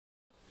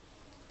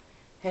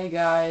Hey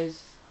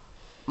guys,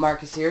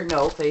 Marcus here.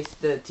 No, face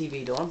the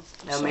TV, don't.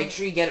 Now Sorry. make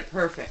sure you get it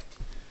perfect.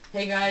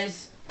 Hey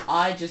guys,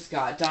 I just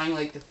got Dying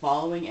Light the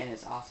Following, and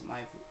it's awesome.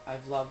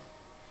 I've loved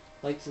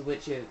Like the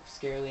Witch of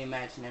Scarily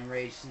Imagined,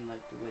 Enraged, and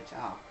Like the Witch.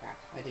 Oh crap,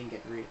 I didn't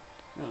get to read.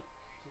 No.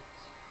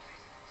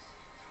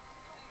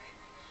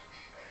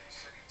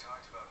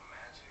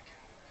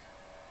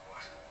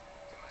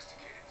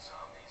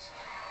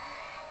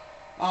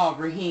 Oh,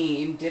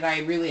 Raheem, did I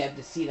really have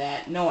to see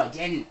that? No, I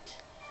didn't.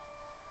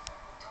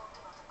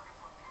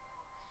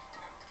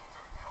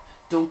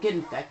 Don't get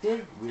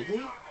infected?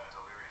 Really?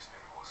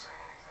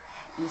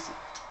 Listen,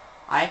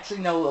 I actually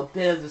know a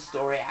bit of the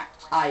story.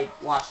 I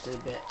watched it a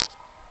bit.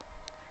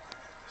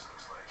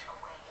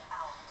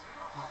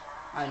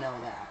 I know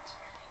that.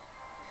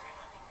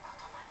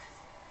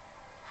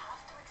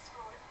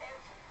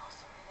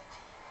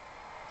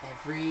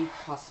 Every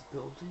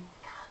possibility?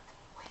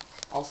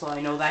 Also,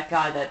 I know that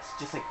guy that's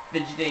just like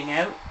fidgeting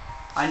out.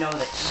 I know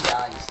that he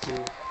dies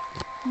too.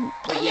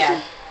 But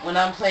yeah, when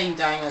I'm playing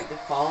Dying Light the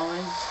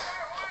Following...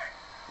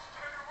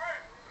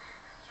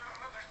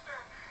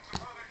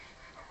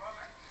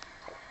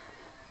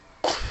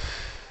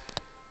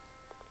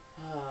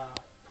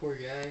 poor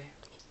guy.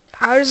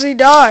 How does he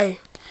die?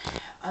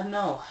 I don't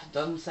know, it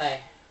doesn't say.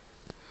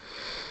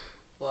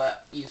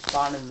 But you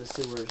spawn in the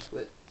sewers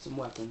with some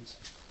weapons.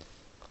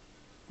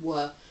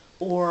 What?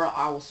 Or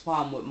I will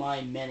spawn with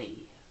my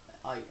many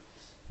items.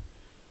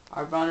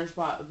 Our runner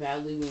spot a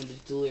badly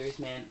wounded, delirious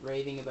man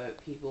raving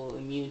about people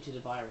immune to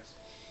the virus.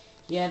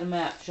 He had a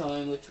map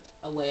showing which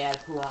a way out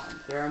of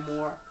Quran. There are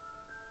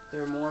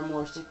more and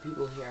more sick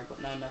people here,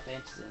 but not enough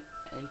answers.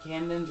 And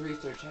Camden's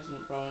research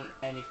hasn't grown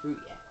any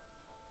fruit yet.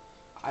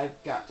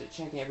 I've got to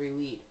check every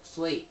lead.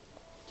 Slate,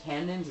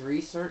 Camden's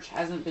research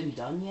hasn't been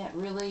done yet,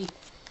 really?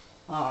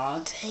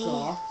 Aw,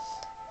 sucks.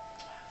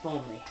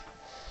 Phone me.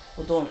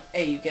 Well, don't.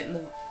 Hey, you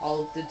getting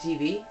all of the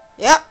TV?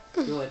 Yep.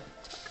 Good.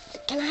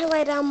 Can I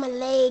lay down my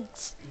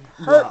legs?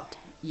 Hurt. Well,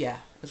 yeah,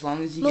 as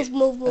long as you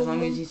Move, as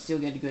long as you still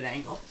get a good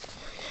angle.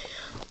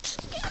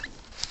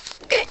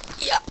 Okay,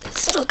 yeah,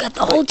 still got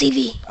the whole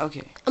TV.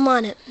 Okay. I'm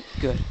on it.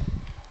 Good.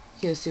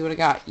 Okay, let's see what I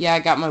got. Yeah, I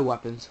got my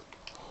weapons.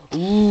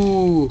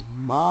 Ooh,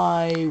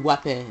 my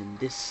weapon.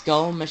 This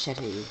skull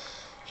machete.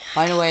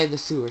 Find a way of the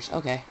sewers.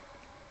 Okay.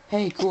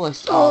 Hey, cool.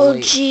 Oh,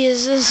 wait.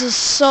 jeez, this is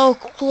so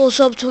close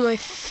up to my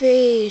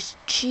face.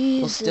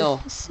 Jesus. Well,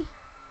 still.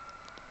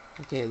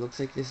 Okay, looks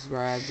like this is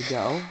where I have to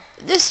go.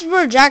 This is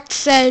where Jack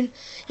said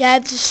you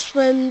had to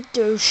swim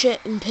through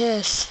shit and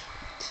piss.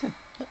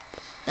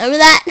 Remember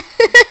that?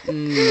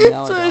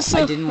 No, So I don't.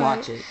 so I didn't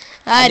watch it.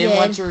 I didn't did.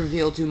 want to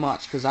reveal too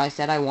much because I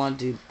said I wanted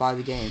to buy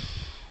the game.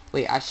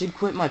 Wait, I should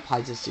quit my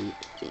Paiza suit.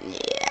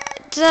 Yeah,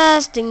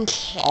 just in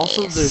case.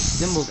 Also, there's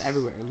symbols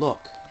everywhere. Look,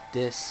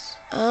 this.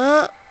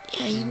 Yeah,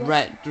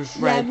 Red. There's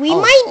red. we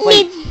might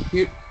wait,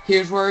 need.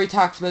 Here's where he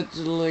talks about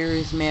the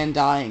delirious man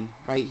dying.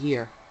 Right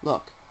here.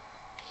 Look.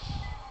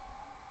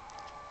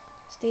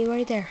 Stay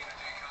right there.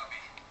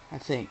 I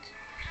think.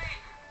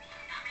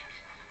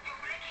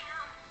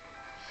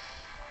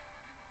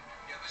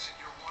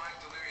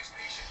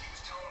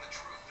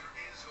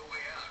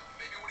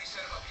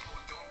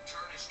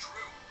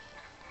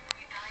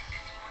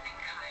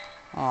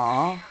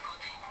 Aww.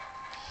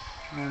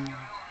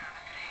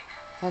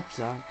 That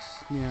sucks.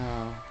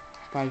 No.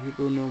 Find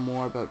people who know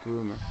more about the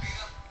rumor.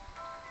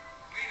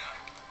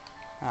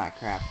 Ah,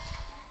 crap.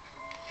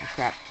 Ah,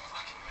 crap.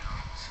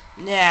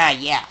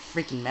 Yeah,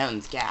 freaking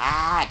mountains.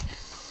 God.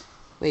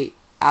 Wait,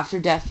 after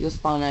death, you'll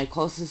spawn at the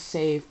closest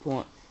save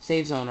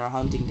zone or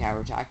hunting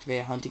tower. To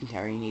activate a hunting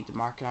tower, you need to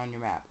mark it on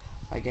your map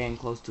by getting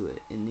close to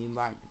it in the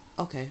environment.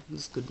 Okay,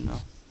 that's good to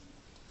know.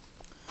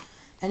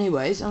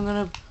 Anyways, I'm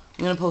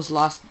gonna post a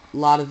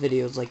lot of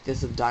videos like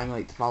this of Dying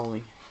Light the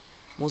Following.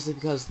 Mostly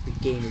because the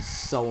game is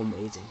so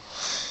amazing.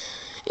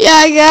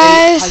 Yeah,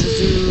 guys.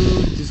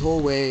 This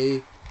whole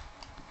way.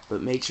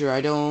 But make sure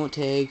I don't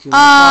take too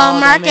much.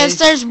 Marcus,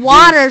 there's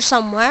water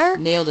somewhere.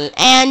 Nailed it.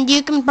 And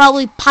you can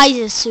probably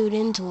Paiza suit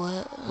into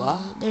it.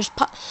 What?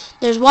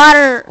 There's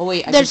water. Oh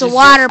wait, there's a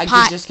water pile.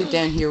 I could just get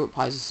down here with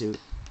Paiza suit.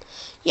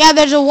 Yeah,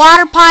 there's a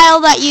water pile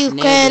that you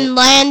Nailed can it.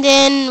 land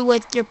in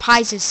with your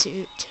Paiza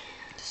suit.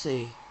 Let's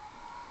see.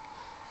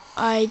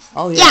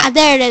 Oh yeah. Yeah,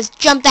 there it is.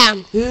 Jump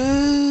down.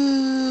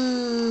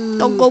 Ooh.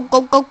 Go.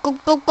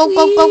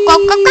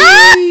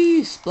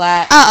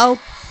 Splat. Uh-oh.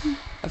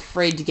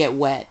 Afraid to get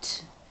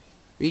wet.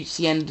 Reach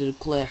the end of the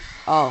cliff.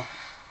 Oh.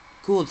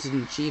 Cool, it's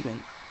an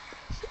achievement.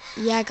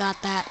 Yeah, I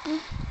got that.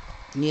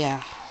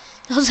 Yeah.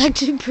 That was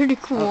actually pretty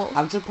cool.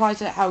 I'm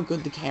surprised at how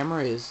good the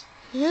camera is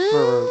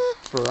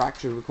for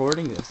actually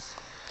recording this.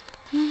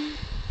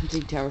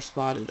 Hunting tower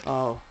spotted.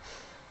 Oh.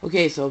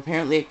 Okay, so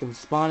apparently it can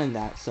spawn in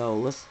that, so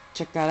let's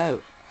check that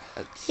out.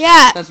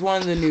 That's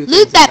one of the new things.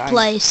 Loot that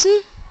place.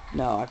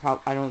 No,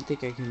 I don't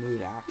think I can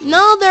loot it, actually.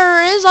 No,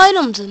 there is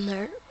items in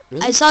there.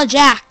 Really? I saw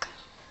Jack.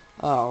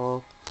 Oh,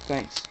 well,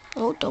 thanks.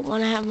 Oh, don't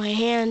want to have my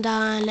hand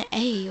on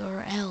A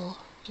or L.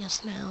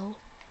 Yes, no.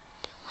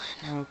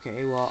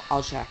 Okay, well,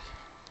 I'll check.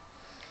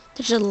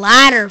 There's a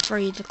ladder for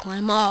you to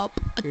climb up.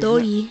 I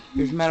told you.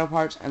 Here's metal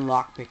parts and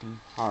lockpicking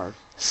hard.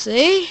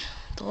 See?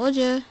 Told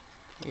you.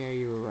 Yeah,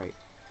 you were right.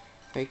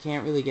 If I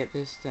can't really get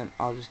this, then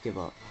I'll just give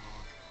up.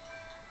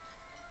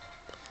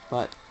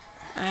 But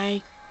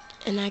I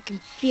can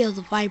feel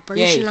the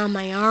vibration on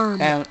my arm.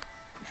 Down.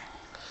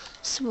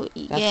 That's what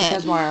you That's get.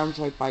 because my arm's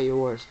right by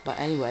yours. But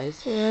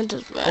anyways. Yeah, it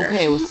doesn't matter.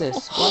 Okay, what's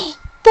this? What?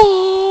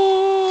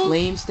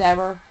 Flame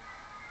stabber.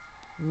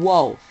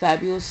 Whoa,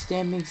 fabulous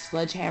stamping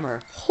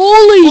sledgehammer.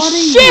 Holy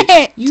Buddy,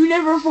 shit! You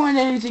never find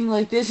anything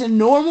like this in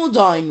normal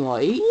Dying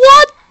Light.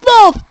 What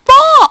the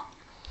fuck?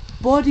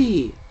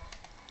 Buddy.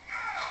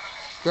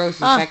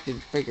 Gross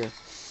infected figure.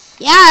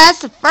 Yeah,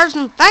 that's the first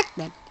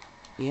infected.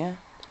 Yeah.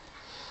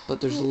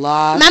 But there's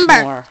lots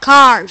Remember, more.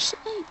 cars.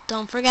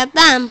 Don't forget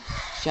them.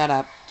 Shut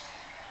up.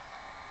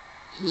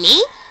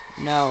 Me?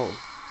 No.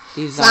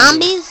 These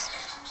Zombies?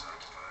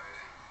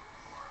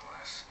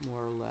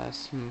 More or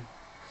less.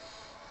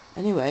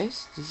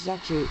 Anyways, this is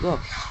actually, look.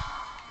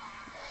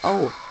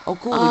 Oh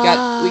cool.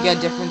 We got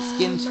different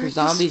skins for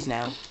zombies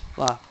now.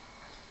 Wow.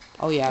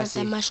 Oh yeah, I Not see.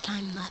 that much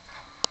time left.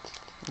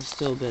 There's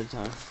still a bit of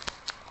time.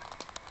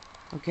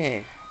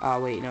 Okay.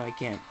 Oh wait, no, I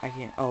can't.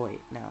 Oh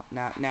wait, no,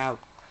 now.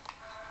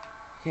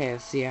 Okay,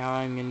 let's see how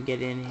I'm gonna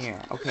get in here.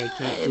 Okay,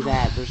 can't do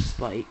that. There's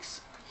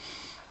spikes.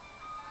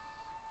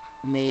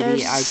 Maybe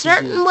There's I a can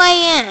certain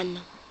way in.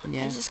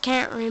 Yeah. I just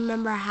can't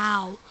remember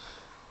how.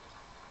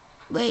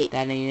 Wait.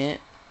 That ain't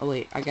it. Oh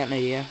wait, I got an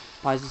idea.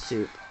 Pizza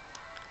soup.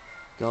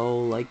 Go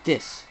like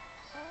this.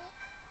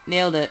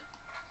 Nailed it.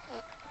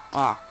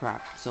 Ah,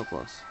 crap. So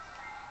close.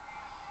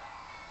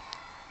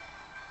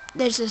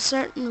 There's a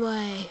certain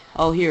way.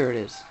 Oh, here it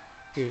is.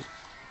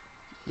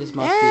 This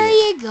must There be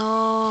it. you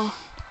go.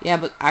 Yeah,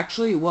 but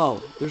actually,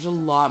 whoa. There's a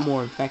lot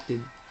more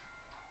infected.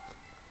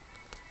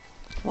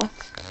 What?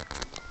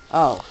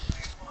 Oh.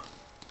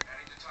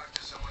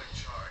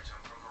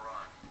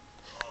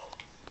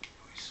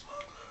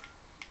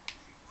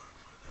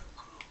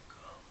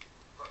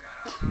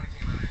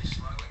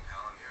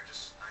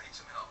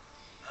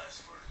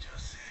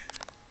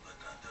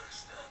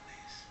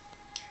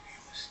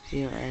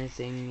 You know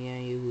anything, yeah,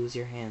 you lose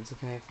your hands.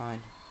 Okay,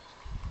 fine.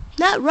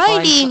 Not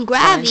riding Find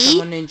gravity.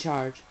 someone in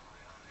charge.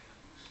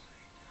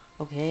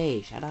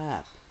 Okay, shut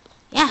up.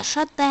 Yeah,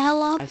 shut the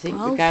hell up, I think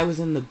bro. the guy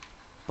was in the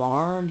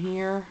barn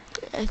here.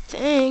 I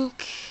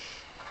think.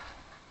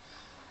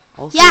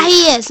 Also, Yeah,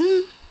 he is.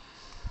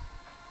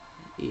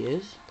 He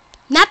is?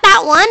 Not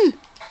that one.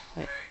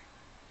 Wait.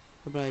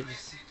 What about I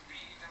just...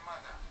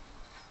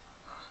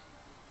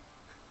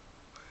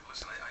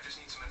 Listen, I just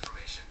need some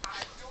information. I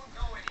don't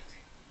know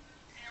anything.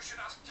 You should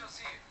ask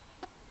Jazir.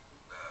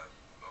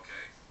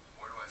 Okay.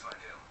 Where do I find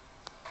him?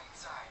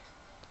 Inside.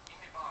 In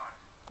the barn.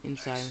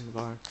 Inside in the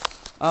barn.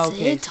 Oh,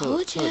 okay, so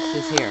it's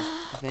this here,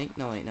 I think.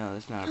 No, wait, no,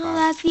 that's not a No, barn.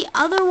 that's the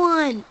other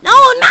one.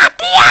 No, not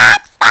the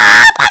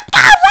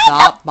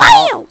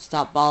other.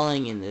 Stop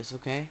balling in this,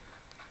 okay?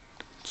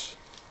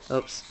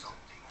 Oops.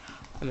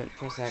 I meant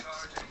press X.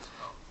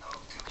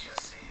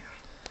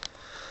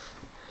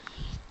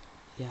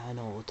 Yeah, I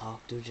know, we'll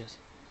talk to just...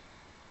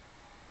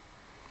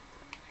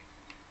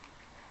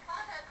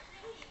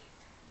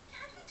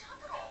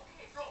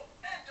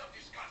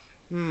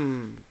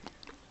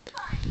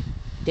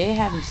 They're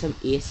having some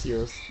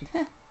issues.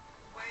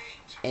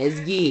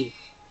 Ezgi.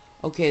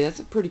 Okay, that's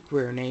a pretty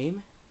queer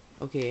name.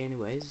 Okay,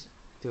 anyways.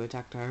 Do I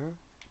talk to her?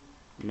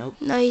 Nope.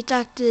 No, you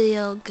talk to the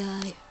old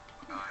guy.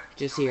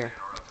 Just here.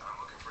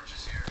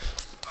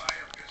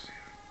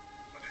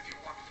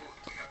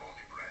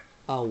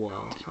 Oh,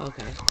 well.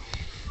 Okay.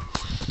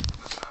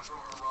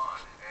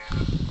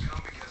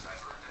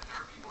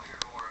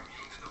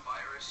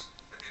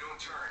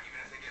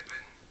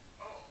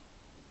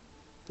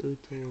 Who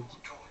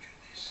told you?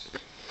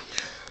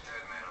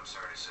 Dead man, I'm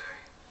sorry to say.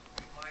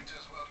 You might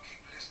as well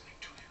keep listening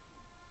to him.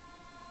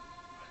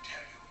 I'll tell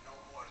you no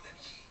more than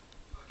he.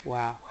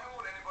 Wow. Why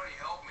won't anybody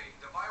help me?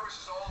 The virus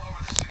is all over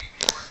the city.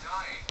 People are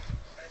dying.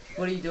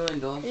 What are you doing, I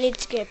Dol? need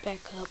to get back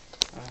up.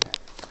 Okay.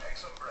 Take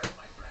some bread,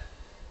 my friend.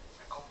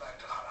 And go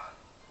back to Haran.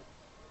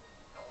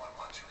 No one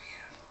wants you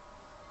here.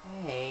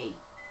 Hey.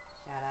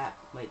 Shut up.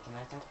 Wait, can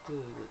I talk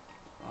to...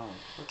 Oh,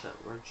 what the...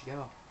 Where'd you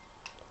go?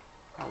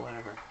 Oh,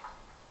 whatever.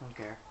 I don't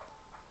care.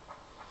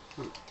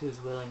 Who's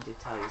willing to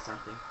tell you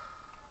something?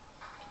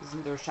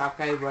 Isn't there a shop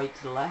guy right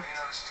to the left?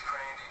 Reno, this is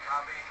Crane. Do you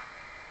copy?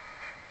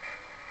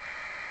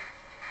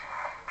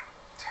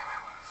 Damn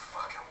it, what a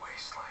fucking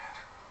wasteland.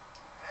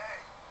 Hey.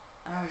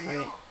 I was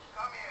right.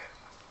 Come here.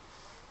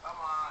 Come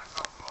on,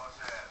 come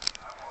closer.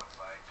 I won't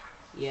fight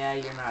you. Yeah,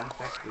 you're not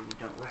infected. You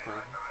don't look like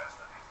it. The rest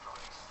of these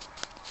police.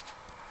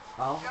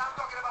 Oh? Yeah, I'm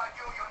talking about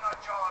you. You're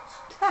not Johns.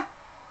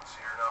 So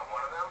you're not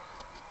one of them?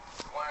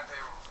 Why aren't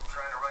they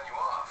trying to run you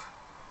off?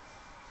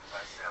 I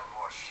sell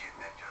more shit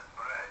than just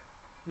bread.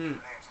 Your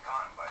name's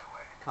Khan, by the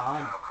way.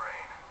 Khan. Colonel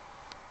Crane.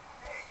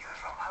 Hey, you're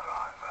from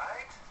Haran,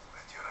 right?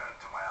 But you're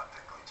to my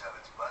optical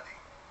intelligence buddy.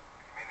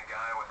 You mean the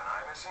guy with an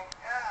eye missing?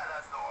 Yeah,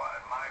 that's the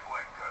one. My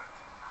boy Kurt.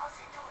 How's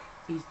he doing?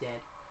 He's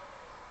dead.